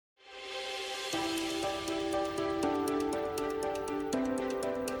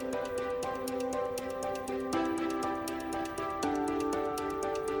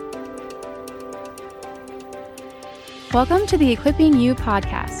Welcome to the Equipping You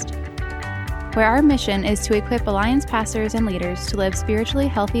podcast, where our mission is to equip Alliance pastors and leaders to live spiritually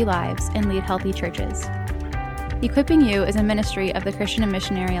healthy lives and lead healthy churches. Equipping You is a ministry of the Christian and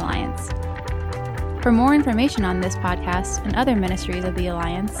Missionary Alliance. For more information on this podcast and other ministries of the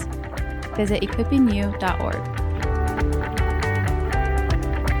Alliance, visit equippingyou.org.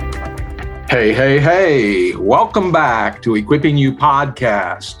 Hey. Welcome back to Equipping You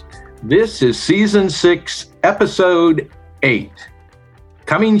podcast. This is Season 6, Episode 8.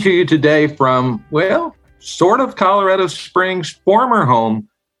 Coming to you today from, sort of Colorado Springs, former home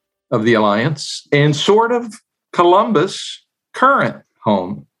of the Alliance, and sort of Columbus, current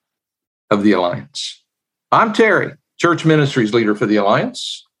home of the Alliance. I'm Terry, Church Ministries Leader for the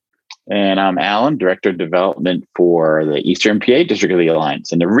Alliance. And I'm Alan, Director of Development for the Eastern PA District of the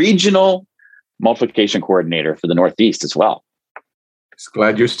Alliance, and the Regional Multiplication Coordinator for the Northeast as well.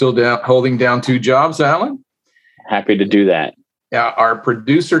 Glad you're still holding down two jobs, Alan. Happy to do that. Our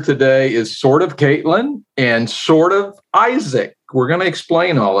producer today is sort of Caitlin and sort of Isaac. We're going to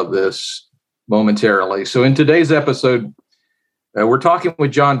explain all of this momentarily. So in today's episode, we're talking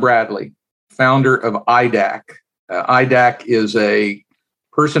with John Bradley, founder of IDAC. IDAC is a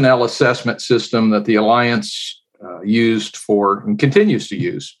personnel assessment system that the Alliance used for and continues to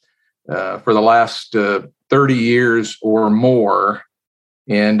use for the last 30 years or more.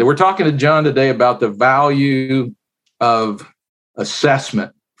 And we're talking to John today about the value of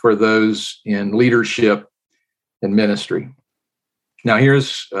assessment for those in leadership and ministry. Now,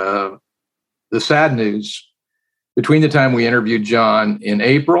 here's the sad news. Between the time we interviewed John in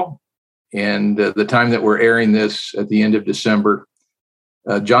April and the time that we're airing this at the end of December,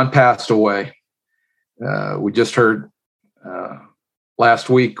 John passed away. We just heard last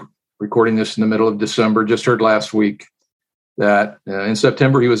week, recording this in the middle of December, just heard last week that in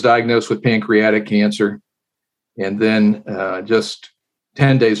September he was diagnosed with pancreatic cancer, and then just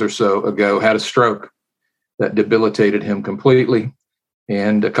 10 days or so ago had a stroke that debilitated him completely.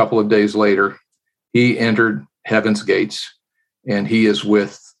 And a couple of days later, he entered heaven's gates, and he is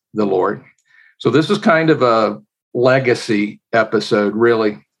with the Lord. So this is kind of a legacy episode,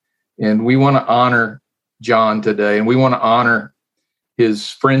 really. And we want to honor John today, and we want to honor his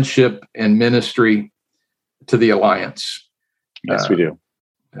friendship and ministry to the Alliance. Yes, we do.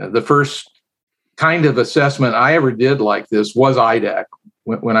 The first kind of assessment I ever did like this was IDAC.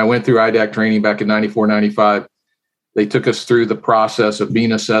 When I went through IDAC training back in 94, 95, they took us through the process of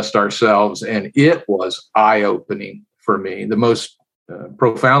being assessed ourselves, and it was eye-opening for me. The most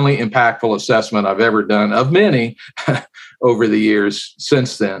profoundly impactful assessment I've ever done, of many over the years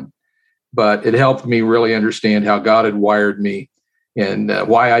since then. But it helped me really understand how God had wired me and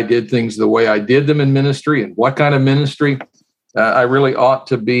why I did things the way I did them in ministry and what kind of ministry I really ought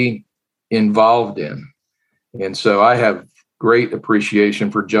to be involved in. And so I have great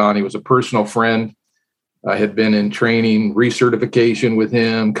appreciation for John. He was a personal friend. I had been in training, recertification with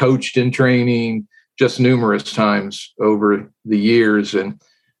him, coached in training just numerous times over the years, and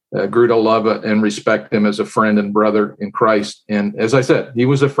grew to love it and respect him as a friend and brother in Christ. And as I said, he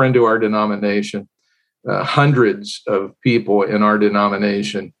was a friend to our denomination. Hundreds of people in our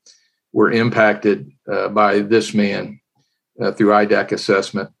denomination were impacted by this man through IDAC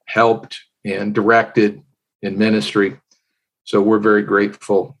assessment, helped and directed in ministry. So we're very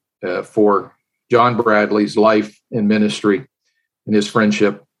grateful for John Bradley's life and ministry and his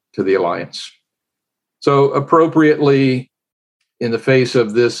friendship to the Alliance. So appropriately, in the face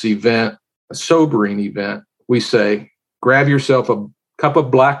of this event, a sobering event, we say, grab yourself a cup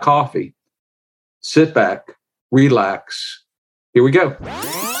of black coffee, sit back, relax. Here we go.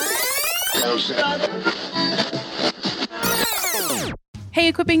 Hey,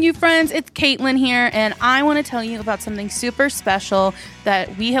 Equipping You friends, it's Caitlin here, and I want to tell you about something super special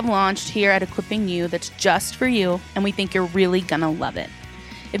that we have launched here at Equipping You that's just for you, and we think you're really going to love it.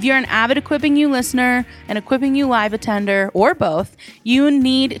 If you're an avid Equipping You listener, an Equipping You live attender, or both, you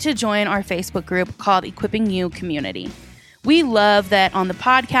need to join our Facebook group called Equipping You Community. We love that on the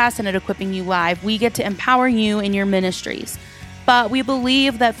podcast and at Equipping You Live, we get to empower you in your ministries. But we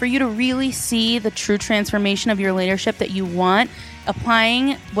believe that for you to really see the true transformation of your leadership that you want,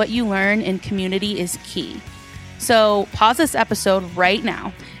 applying what you learn in community is key. So pause this episode right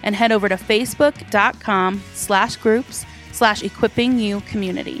now and head over to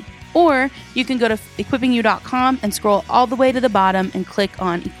facebook.com/groups/equippingyoucommunity. Or you can go to equippingyou.com and scroll all the way to the bottom and click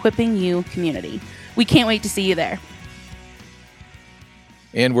on Equipping You Community. We can't wait to see you there.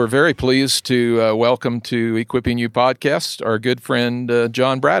 And we're very pleased to welcome to Equipping You podcast our good friend,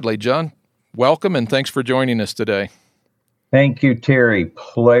 John Bradley. John, welcome and thanks for joining us today. Thank you, Terry.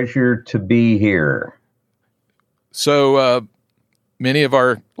 Pleasure to be here. So many of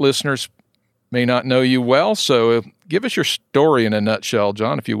our listeners may not know you well, so give us your story in a nutshell,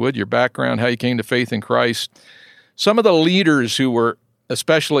 John, if you would, your background, how you came to faith in Christ, some of the leaders who were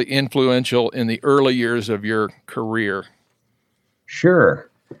especially influential in the early years of your career. Sure.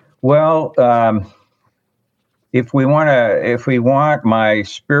 Well, if we want my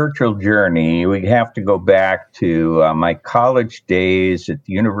spiritual journey, we have to go back to my college days at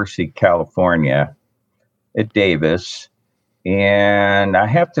the University of California at Davis. And I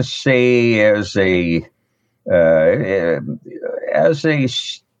have to say, as a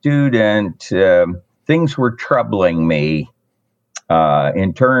student, things were troubling me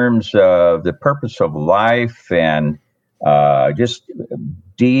in terms of the purpose of life and just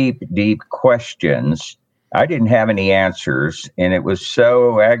deep questions. I didn't have any answers, and it was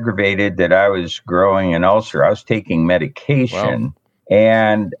so aggravated that I was growing an ulcer. I was taking medication, wow.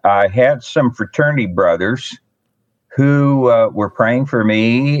 And I had some fraternity brothers who were praying for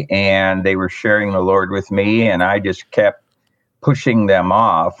me, and they were sharing the Lord with me, and I just kept pushing them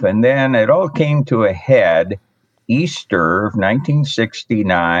off. And then it all came to a head Easter of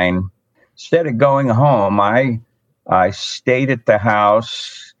 1969. Instead of going home, I stayed at the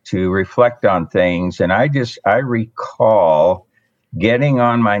house to reflect on things, and I recall getting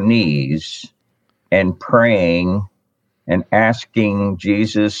on my knees and praying and asking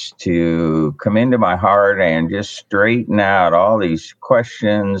Jesus to come into my heart and just straighten out all these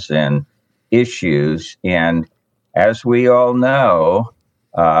questions and issues. And as we all know,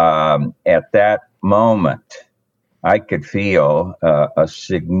 at that moment, I could feel a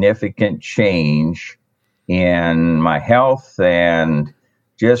significant change in my health and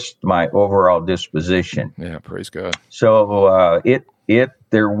just my overall disposition. Yeah, praise God. So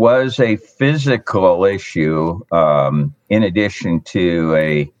there was a physical issue in addition to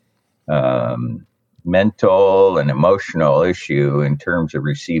a mental and emotional issue in terms of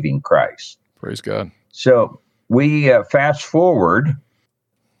receiving Christ. Praise God. So we fast forward,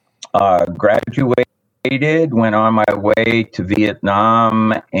 graduated, went on my way to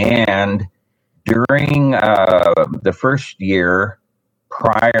Vietnam, and during the first year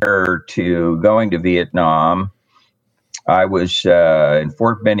prior to going to Vietnam, I was in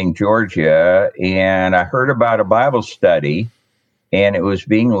Fort Benning, Georgia, and I heard about a Bible study, and it was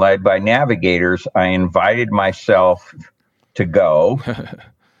being led by navigators. I invited myself to go,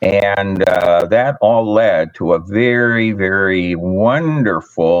 and that all led to a very, very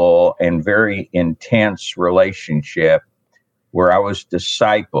wonderful and very intense relationship where I was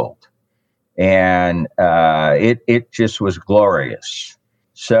discipled, and it just was glorious.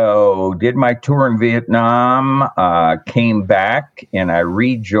 So did my tour in Vietnam, came back, and I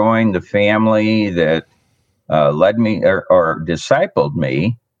rejoined the family that led me or discipled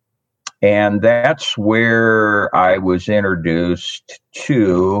me. And that's where I was introduced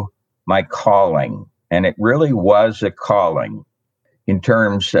to my calling. And it really was a calling in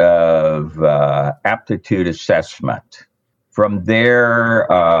terms of aptitude assessment. From there,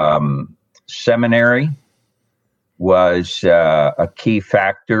 seminary was a key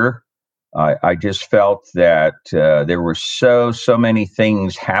factor. I just felt that there were so many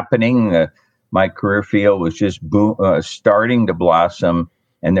things happening. My career field was just starting to blossom,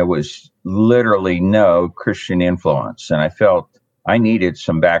 and there was literally no Christian influence. And I felt I needed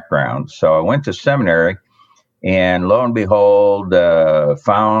some background. So I went to seminary, and lo and behold,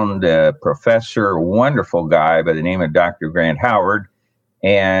 found a professor, a wonderful guy by the name of Dr. Grant Howard.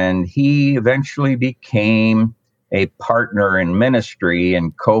 And he eventually became a partner in ministry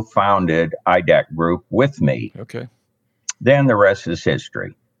and co-founded IDAC Group with me. Okay. Then the rest is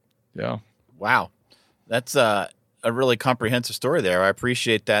history. Yeah. Wow. That's a really comprehensive story there. I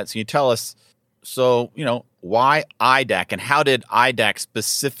appreciate that. So you tell us, why IDAC and how did IDAC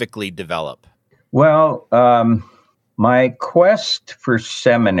specifically develop? Well, my quest for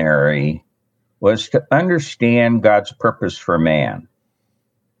seminary was to understand God's purpose for man.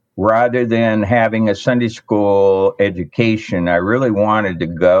 Rather than having a Sunday school education, I really wanted to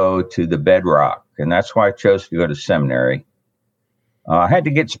go to the bedrock, and that's why I chose to go to seminary. I had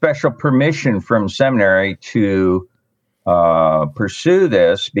to get special permission from seminary to pursue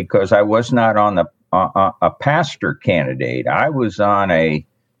this because I was not on a pastor candidate. I was on a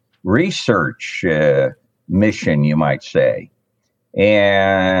research mission, you might say.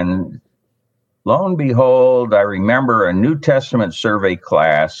 And lo and behold, I remember a New Testament survey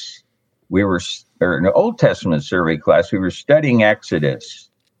class. An Old Testament survey class. We were studying Exodus,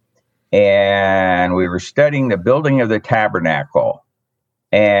 and we were studying the building of the tabernacle.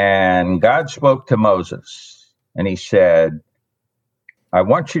 And God spoke to Moses, and he said, I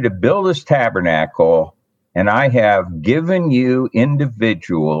want you to build this tabernacle and I have given you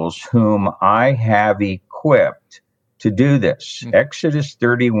individuals whom I have equipped to do this. Exodus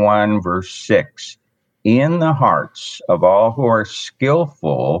 31, verse 6. In the hearts of all who are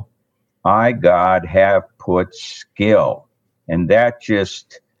skillful, I, God, have put skill. And that's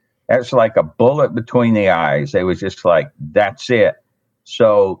like a bullet between the eyes. It was just like, that's it.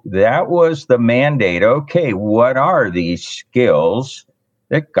 So that was the mandate. Okay, what are these skills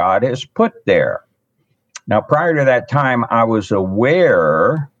that God has put there? Now, prior to that time, I was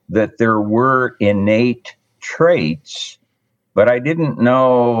aware that there were innate traits, but I didn't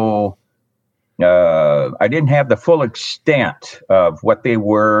know, I didn't have the full extent of what they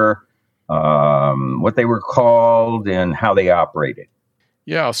were called and how they operated.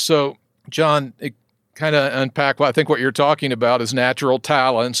 Yeah. So, John, kind of unpack. Well, I think what you're talking about is natural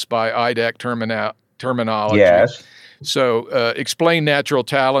talents by IDAC terminology. Yes. So, explain natural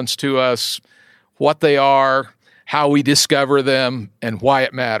talents to us, what they are, how we discover them, and why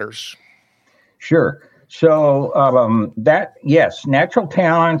it matters. Sure. So natural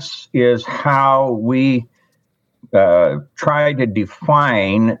talents is how we try to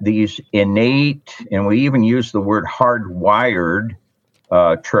define these innate, and we even use the word hardwired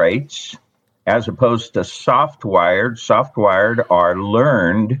traits, as opposed to soft-wired. Soft-wired are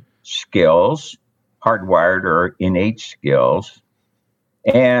learned skills. Hardwired are innate skills.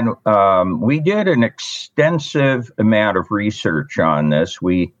 And we did an extensive amount of research on this.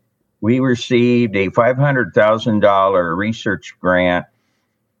 We received a $500,000 research grant,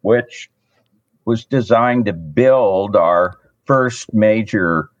 which was designed to build our first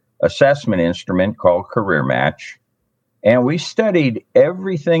major assessment instrument called Career Match. And we studied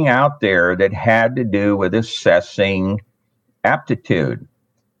everything out there that had to do with assessing aptitude.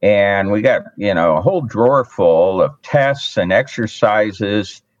 And we got, a whole drawer full of tests and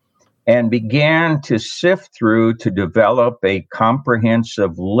exercises, and began to sift through to develop a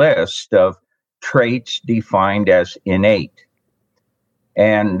comprehensive list of traits defined as innate.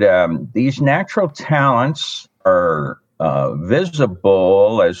 And these natural talents are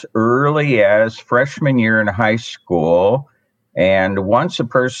visible as early as freshman year in high school. And once a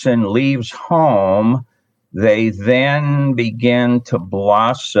person leaves home, they then begin to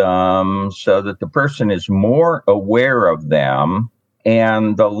blossom so that the person is more aware of them.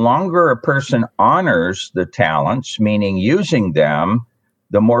 And the longer a person honors the talents, meaning using them,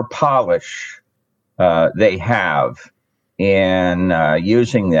 the more polish they have in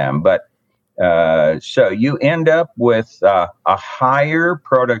using them. But so you end up with a higher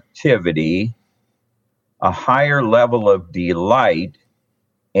productivity, a higher level of delight,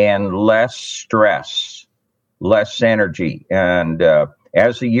 and less stress, less energy. And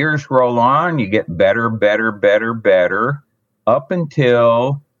as the years roll on, you get better, up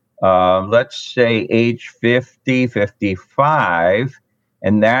until, let's say, age 50, 55.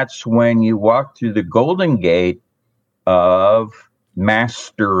 And that's when you walk through the golden gate of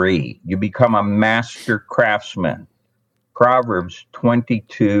mastery. You become a master craftsman. Proverbs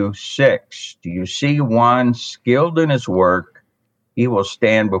 22:6. Do you see one skilled in his work? He will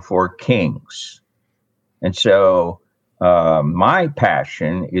stand before kings. And so my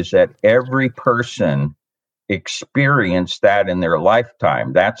passion is that every person experience that in their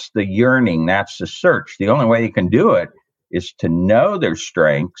lifetime. That's the yearning. That's the search. The only way you can do it is to know their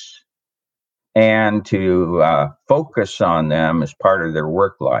strengths and to focus on them as part of their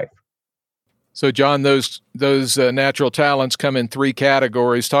work life. So, John, those natural talents come in three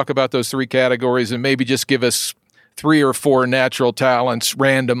categories. Talk about those three categories and maybe just give us 3 or 4 natural talents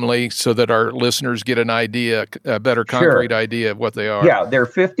randomly so that our listeners get an idea, a better concrete idea of what they are. Yeah, there are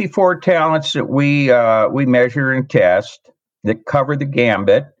 54 talents that we measure and test that cover the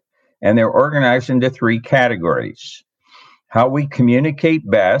gambit, and they're organized into 3 categories: how we communicate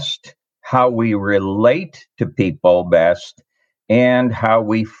best, how we relate to people best, and how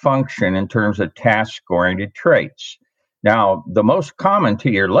we function in terms of task-oriented traits. Now, the most common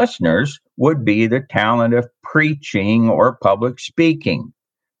to your listeners would be the talent of preaching or public speaking.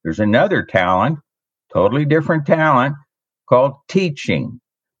 There's another talent, totally different talent, called teaching.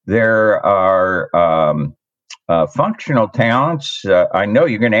 There are functional talents. I know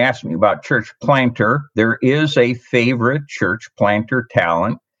you're going to ask me about church planter. There is a favorite church planter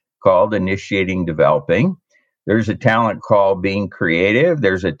talent called initiating developing. There's a talent called being creative.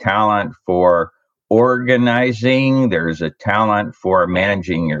 There's a talent for organizing. There's a talent for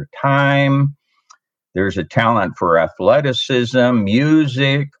managing your time. There's a talent for athleticism,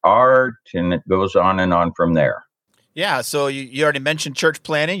 music, art, and it goes on and on from there. Yeah, so you already mentioned church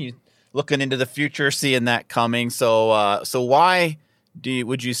planning. You looking into the future, seeing that coming. So why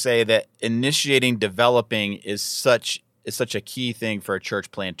would you say that initiating developing is such a key thing for a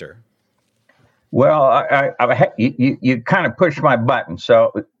church planter? Well, you kind of pushed my button,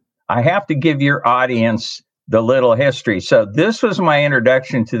 so I have to give your audience the little history. So this was my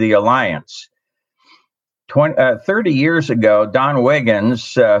introduction to the Alliance. 30 years ago, Don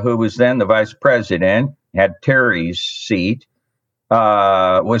Wiggins, who was then the vice president, had Terry's seat,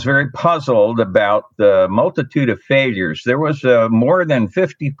 was very puzzled about the multitude of failures. There was more than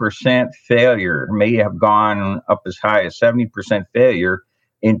 50% failure, may have gone up as high as 70% failure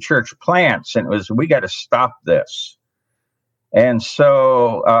in church plants. And it was, we got to stop this. And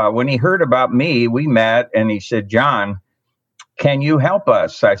so when he heard about me, we met and he said, John, can you help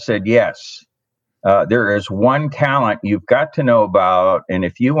us? I said, yes. There is one talent you've got to know about. And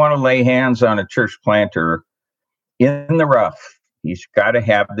if you want to lay hands on a church planter in the rough, he's got to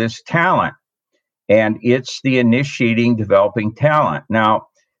have this talent. And it's the initiating, developing talent. Now,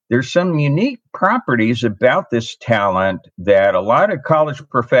 there's some unique properties about this talent that a lot of college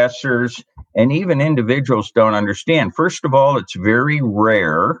professors and even individuals don't understand. First of all, it's very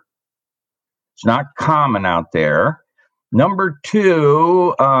rare. It's not common out there. Number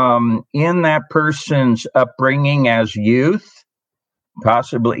two, in that person's upbringing as youth,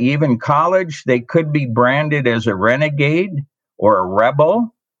 possibly even college, they could be branded as a renegade or a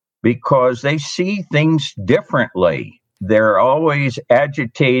rebel because they see things differently. They're always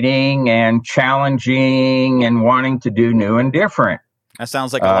agitating and challenging and wanting to do new and different. That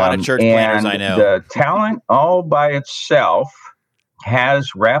sounds like a lot of church planners I know. The talent all by itself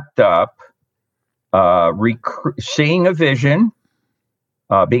has wrapped up seeing a vision,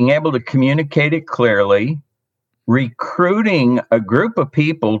 being able to communicate it clearly, recruiting a group of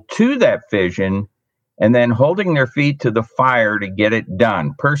people to that vision, and then holding their feet to the fire to get it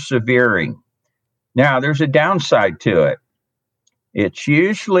done, persevering. Now, there's a downside to it. It's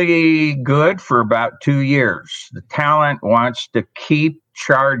usually good for about 2 years. The talent wants to keep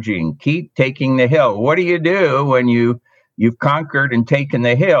charging, keep taking the hill. What do you do when you've conquered and taken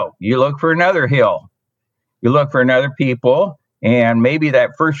the hill? You look for another hill. You look for another people, and maybe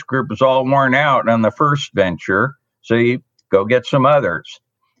that first group is all worn out on the first venture, so you go get some others.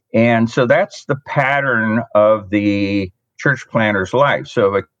 And so that's the pattern of the church planter's life.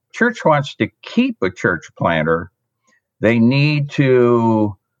 So if a church wants to keep a church planter, they need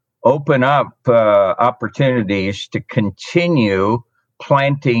to open up opportunities to continue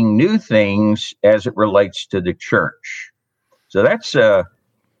planting new things as it relates to the church. So that's a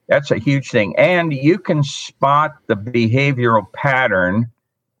huge thing. And you can spot the behavioral pattern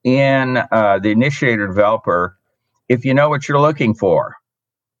in the initiator developer if you know what you're looking for.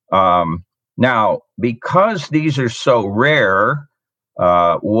 Now, because these are so rare,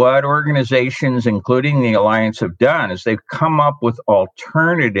 what organizations, including the Alliance, have done is they've come up with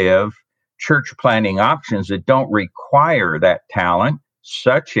alternative church planting options that don't require that talent,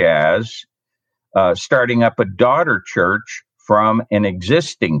 such as starting up a daughter church from an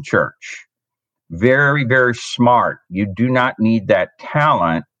existing church. Very, very smart. You do not need that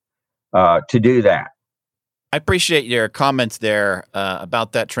talent to do that. I appreciate your comments there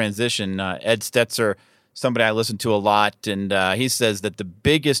about that transition. Ed Stetzer, somebody I listen to a lot, and he says that the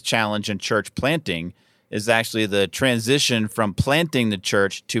biggest challenge in church planting is actually the transition from planting the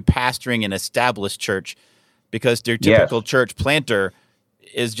church to pastoring an established church, because your typical church planter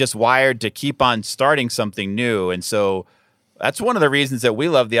is just wired to keep on starting something new. And so that's one of the reasons that we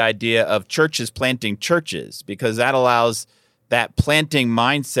love the idea of churches planting churches, because that allows that planting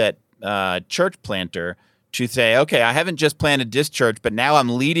mindset church planter to say, okay, I haven't just planted this church, but now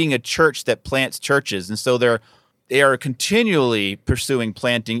I'm leading a church that plants churches. And so they are continually pursuing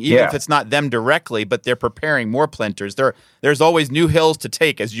planting, even if it's not them directly, but they're preparing more planters. There's always new hills to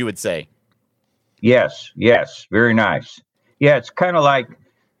take, as you would say. Yes, very nice. Yeah, it's kind of like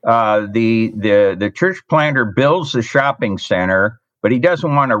the church planter builds the shopping center, but he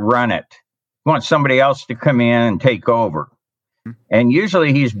doesn't want to run it. He wants somebody else to come in and take over. And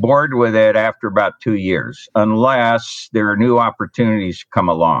usually he's bored with it after about 2 years, unless there are new opportunities come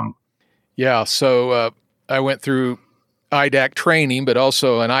along. Yeah, so I went through IDAC training, but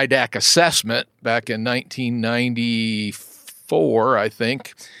also an IDAC assessment back in 1994, I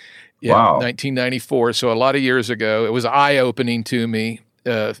think. Yeah, wow. 1994, so a lot of years ago. It was eye-opening to me.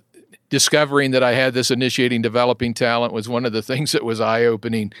 Discovering that I had this initiating, developing talent was one of the things that was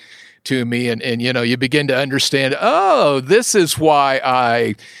eye-opening to me. And you know, you begin to understand, oh, this is why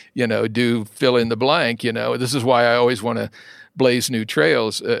I, do fill in the blank. This is why I always want to blaze new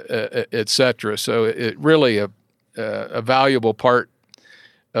trails, et cetera. So it really a valuable part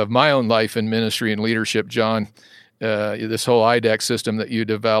of my own life in ministry and leadership, John. this whole IDEC system that you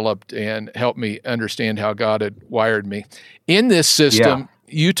developed and helped me understand how God had wired me. In this system,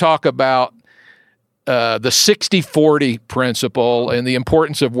 you talk about the 60-40 principle and the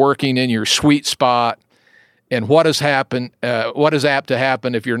importance of working in your sweet spot and what is apt to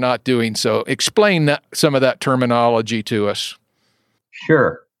happen if you're not doing so. Explain some of that terminology to us.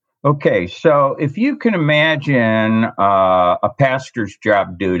 Sure. Okay, so if you can imagine a pastor's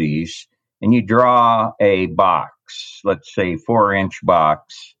job duties, and you draw a box, let's say 4-inch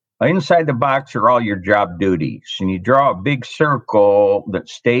box. Inside the box are all your job duties, and you draw a big circle that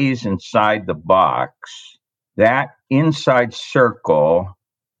stays inside the box. That inside circle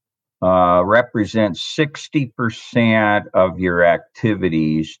represents 60% of your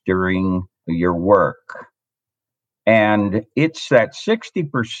activities during your work. And it's that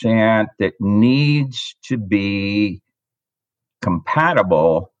 60% that needs to be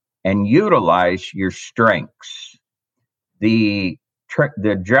compatible and utilize your strengths. The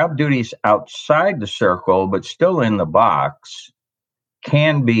job duties outside the circle, but still in the box,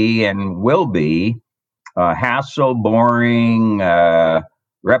 can be and will be hassle, boring,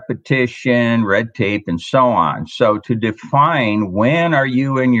 repetition, red tape, and so on. So to define when are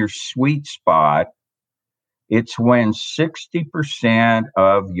you in your sweet spot, it's when 60%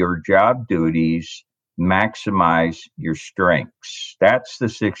 of your job duties maximize your strengths. That's the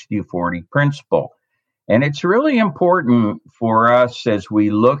 60-40 principle. And it's really important for us as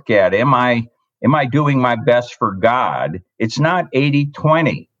we look at, am I doing my best for God? It's not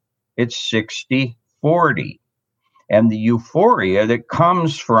 80-20, it's 60-40. And the euphoria that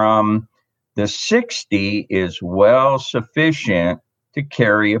comes from the 60 is well sufficient to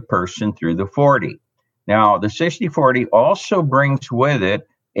carry a person through the 40. Now, the 60-40 also brings with it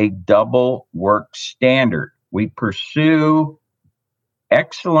a double work standard. We pursue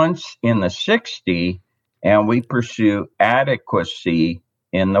excellence in the 60, and we pursue adequacy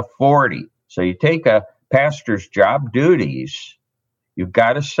in the 40. So you take a pastor's job duties, you've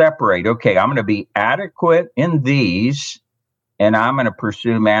got to separate. Okay, I'm going to be adequate in these, and I'm going to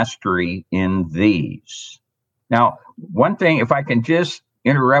pursue mastery in these. Now, one thing, if I can just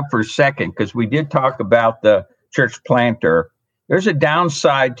interrupt for a second, because we did talk about the church planter. There's a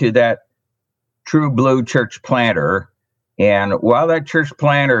downside to that true blue church planter. And while that church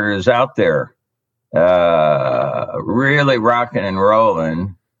planter is out there really rocking and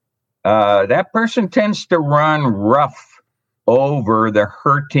rolling, that person tends to run rough over the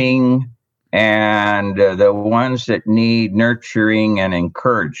hurting and the ones that need nurturing and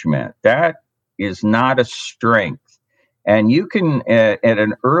encouragement. That is not a strength. And you can, at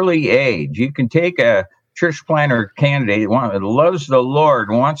an early age, you can take a church planter candidate that loves the Lord,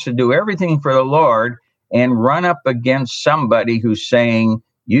 wants to do everything for the Lord, and run up against somebody who's saying,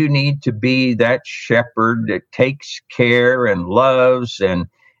 you need to be that shepherd that takes care and loves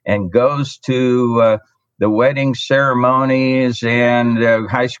and goes to the wedding ceremonies and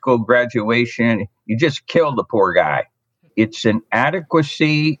high school graduation. You just kill the poor guy. It's an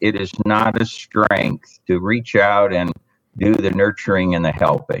adequacy. It is not a strength to reach out and do the nurturing and the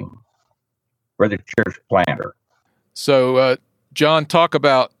helping for the church planter. So, John, talk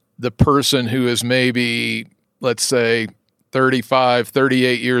about the person who is maybe, let's say, 35,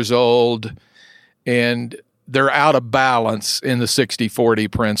 38 years old, and they're out of balance in the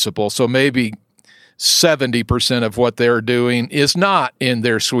 60-40 principle. So maybe 70% of what they're doing is not in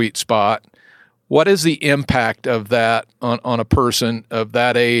their sweet spot. What is the impact of that on a person of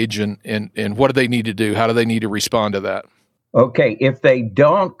that age, and what do they need to do? How do they need to respond to that? Okay, if they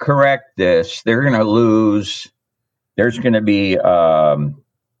don't correct this, they're going to lose. There's going to be a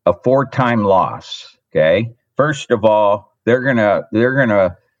 4-time loss. Okay, first of all, they're going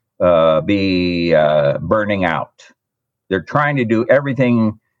to be burning out. They're trying to do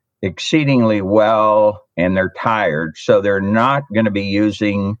everything exceedingly well, and they're tired, so they're not going to be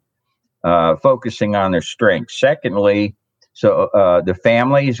focusing on their strengths. Secondly, so the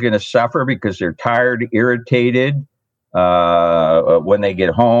family is going to suffer because they're tired, irritated when they get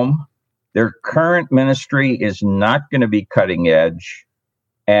home. Their current ministry is not going to be cutting edge.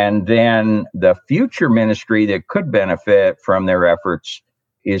 And then the future ministry that could benefit from their efforts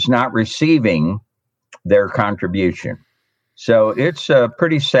is not receiving their contribution. So it's a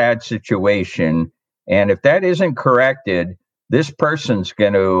pretty sad situation. And if that isn't corrected, this person's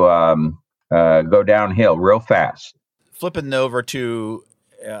going to go downhill real fast. Flipping over to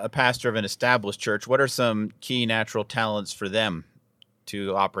a pastor of an established church, what are some key natural talents for them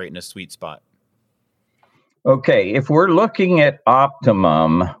to operate in a sweet spot? Okay, if we're looking at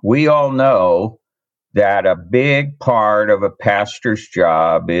optimum, we all know that a big part of a pastor's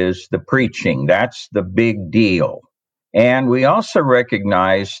job is the preaching. That's the big deal. And we also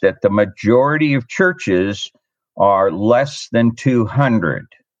recognize that the majority of churches are less than 200.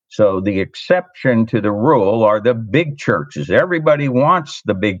 So the exception to the rule are the big churches. Everybody wants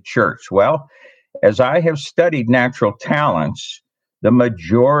the big church. Well, as I have studied natural talents, the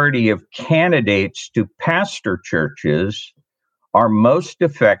majority of candidates to pastor churches are most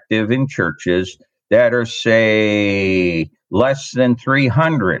effective in churches that are, say, less than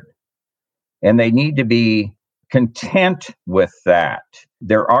 300. And they need to be content with that.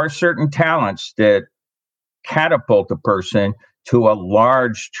 There are certain talents that catapult a person to a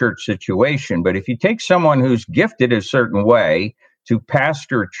large church situation. But if you take someone who's gifted a certain way to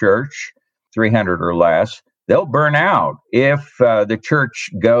pastor a church, 300 or less, they'll burn out if the church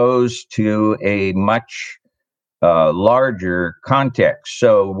goes to a much larger context.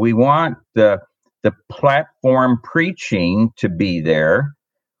 So we want the platform preaching to be there.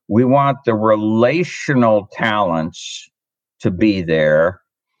 We want the relational talents to be there.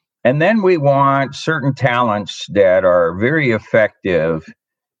 And then we want certain talents that are very effective,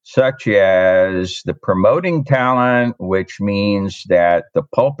 such as the promoting talent, which means that the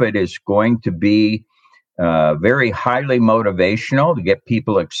pulpit is going to be very highly motivational to get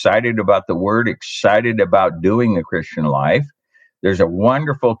people excited about the word, excited about doing the Christian life. There's a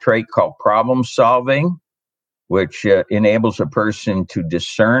wonderful trait called problem solving, which enables a person to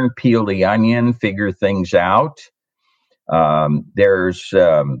discern, peel the onion, figure things out. There's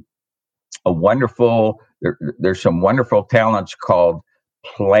some wonderful talents called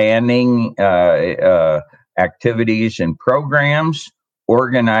planning activities and programs,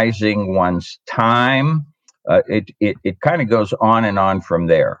 organizing one's time. It kind of goes on and on from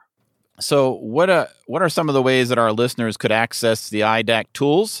there. So what are some of the ways that our listeners could access the IDAC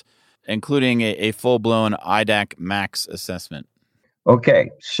tools, including a full-blown IDAC Max assessment?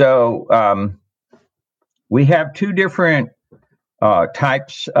 Okay, so we have two different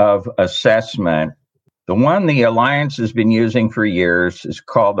types of assessment. The one the Alliance has been using for years is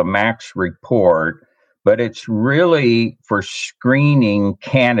called the Max Report, but it's really for screening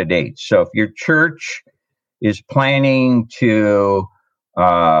candidates. So if your church is planning to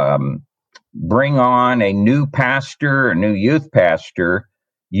bring on a new pastor, a new youth pastor,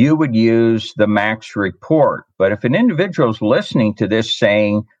 you would use the Max Report. But if an individual is listening to this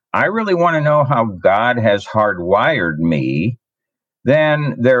saying, I really want to know how God has hardwired me,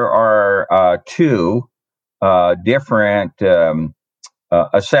 then there are two different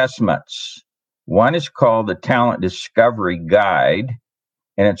assessments. One is called the Talent Discovery Guide,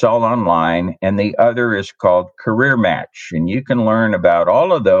 and it's all online, and the other is called Career Match. And you can learn about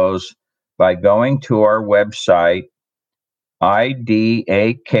all of those by going to our website,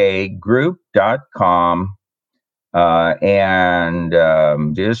 idakgroup.com,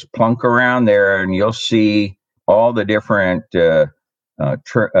 and just plunk around there, and you'll see all the different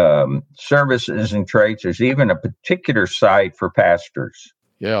services and traits. There's even a particular site for pastors.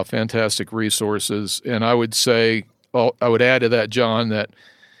 Yeah, fantastic resources. And I would say, I would add to that, John, that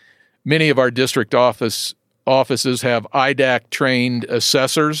many of our district offices have IDAC-trained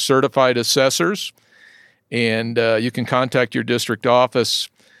assessors, certified assessors, and you can contact your district office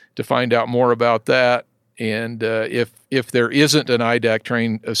to find out more about that. And if there isn't an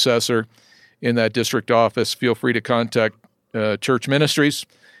IDAC-trained assessor in that district office, feel free to contact church ministries,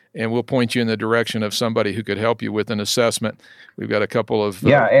 and we'll point you in the direction of somebody who could help you with an assessment. We've got a couple of...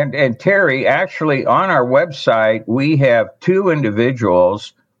 And Terry, actually, on our website, we have two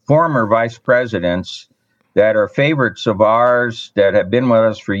individuals, former vice presidents, that are favorites of ours that have been with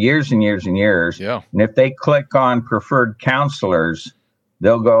us for years and years and years. Yeah. And if they click on preferred counselors,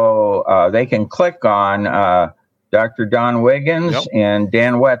 they'll go, they can click on Dr. Don Wiggins and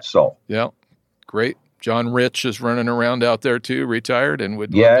Dan Wetzel. Yeah, great. John Rich is running around out there too, retired, and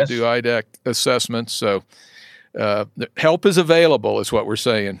would love to do IDAC assessments. So help is available is what we're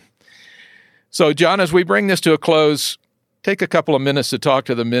saying. So John, as we bring this to a close, take a couple of minutes to talk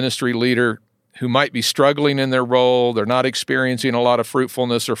to the ministry leader who might be struggling in their role. They're not experiencing a lot of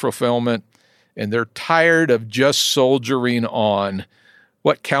fruitfulness or fulfillment, and they're tired of just soldiering on.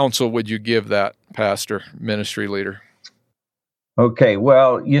 What counsel would you give that pastor, ministry leader? Okay,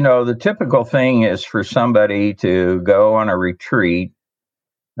 well, the typical thing is for somebody to go on a retreat,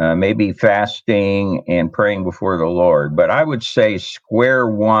 maybe fasting and praying before the Lord. But I would say square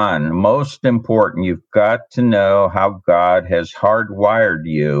one, most important, you've got to know how God has hardwired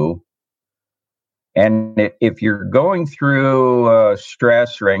you. And if you're going through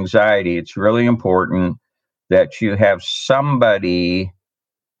stress or anxiety, it's really important that you have somebody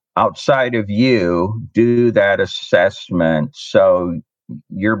outside of you do that assessment so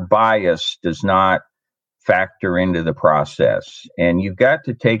your bias does not factor into the process. And you've got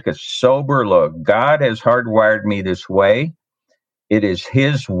to take a sober look. God has hardwired me this way. It is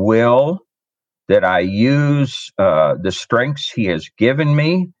His will that I use the strengths He has given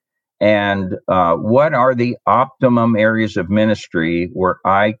me. And what are the optimum areas of ministry where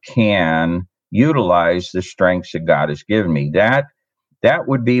I can utilize the strengths that God has given me? That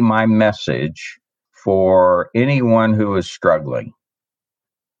would be my message for anyone who is struggling.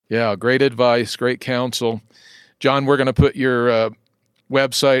 Yeah, great advice, great counsel. John, we're going to put your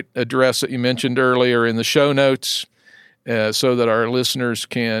website address that you mentioned earlier in the show notes so that our listeners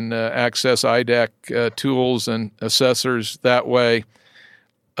can access IDAC tools and assessors that way.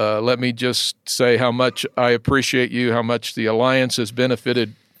 Let me just say how much I appreciate you, how much the Alliance has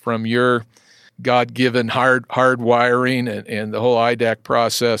benefited from your God-given hard wiring and the whole IDAC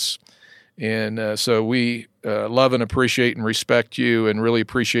process. And so we love and appreciate and respect you and really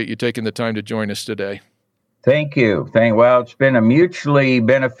appreciate you taking the time to join us today. Thank you. Well, it's been a mutually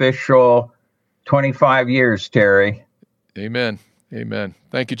beneficial 25 years, Terry. Amen.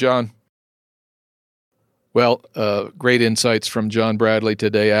 Thank you, John. Well, great insights from John Bradley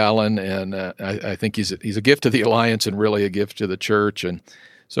today, Alan, and I think he's a gift to the Alliance and really a gift to the church, and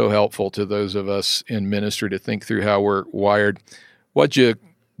so helpful to those of us in ministry to think through how we're wired. What'd you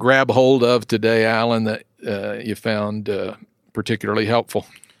grab hold of today, Alan, that you found particularly helpful?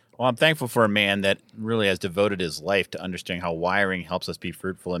 Well, I'm thankful for a man that really has devoted his life to understanding how wiring helps us be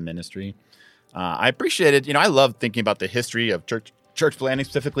fruitful in ministry. I appreciated, I love thinking about the history of church planting,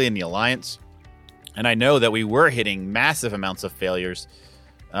 specifically in the Alliance. And I know that we were hitting massive amounts of failures,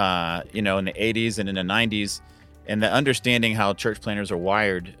 in the 80s and in the 90s. And the understanding how church planters are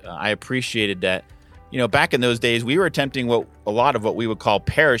wired, I appreciated that. Back in those days, we were attempting a lot of what we would call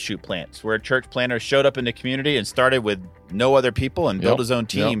parachute plants, where a church planter showed up in the community and started with no other people and built his own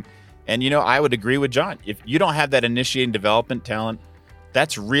team. And, I would agree with John. If you don't have that initiating development talent,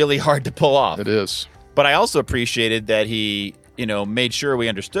 that's really hard to pull off. It is. But I also appreciated that he, made sure we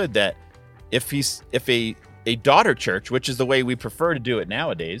understood that if a daughter church, which is the way we prefer to do it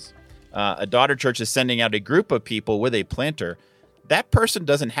nowadays, a daughter church is sending out a group of people with a planter, that person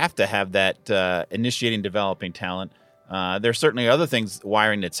doesn't have to have that initiating, developing talent. There's certainly other things,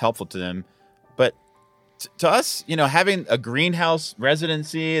 wiring, that's helpful to them. But to us, having a greenhouse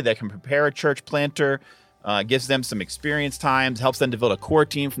residency that can prepare a church planter, gives them some experience times, helps them to build a core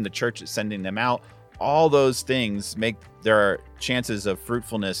team from the church that's sending them out. All those things make their chances of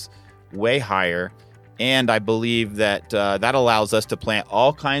fruitfulness way higher. And I believe that that allows us to plant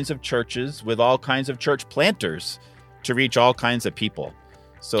all kinds of churches with all kinds of church planters to reach all kinds of people.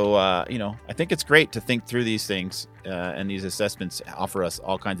 So, I think it's great to think through these things, and these assessments offer us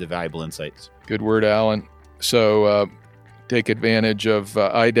all kinds of valuable insights. Good word, Alan. So take advantage of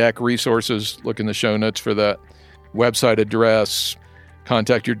IDAC resources. Look in the show notes for that website address.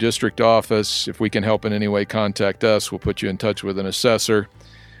 Contact your district office. If we can help in any way, contact us. We'll put you in touch with an assessor.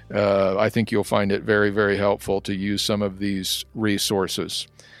 I think you'll find it very, very helpful to use some of these resources.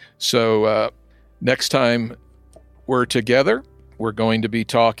 So next time we're together, we're going to be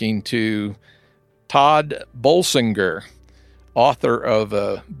talking to Todd Bolsinger, author of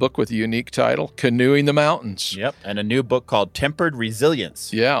a book with a unique title, Canoeing the Mountains. Yep, and a new book called Tempered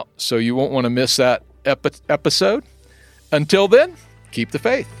Resilience. Yeah, so you won't want to miss that episode. Until then, keep the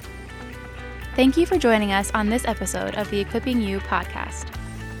faith. Thank you for joining us on this episode of the Equipping You podcast.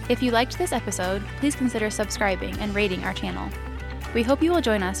 If you liked this episode, please consider subscribing and rating our channel. We hope you will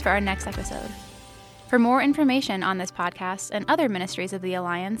join us for our next episode. For more information on this podcast and other ministries of the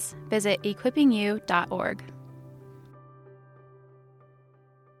Alliance, visit equippingyou.org.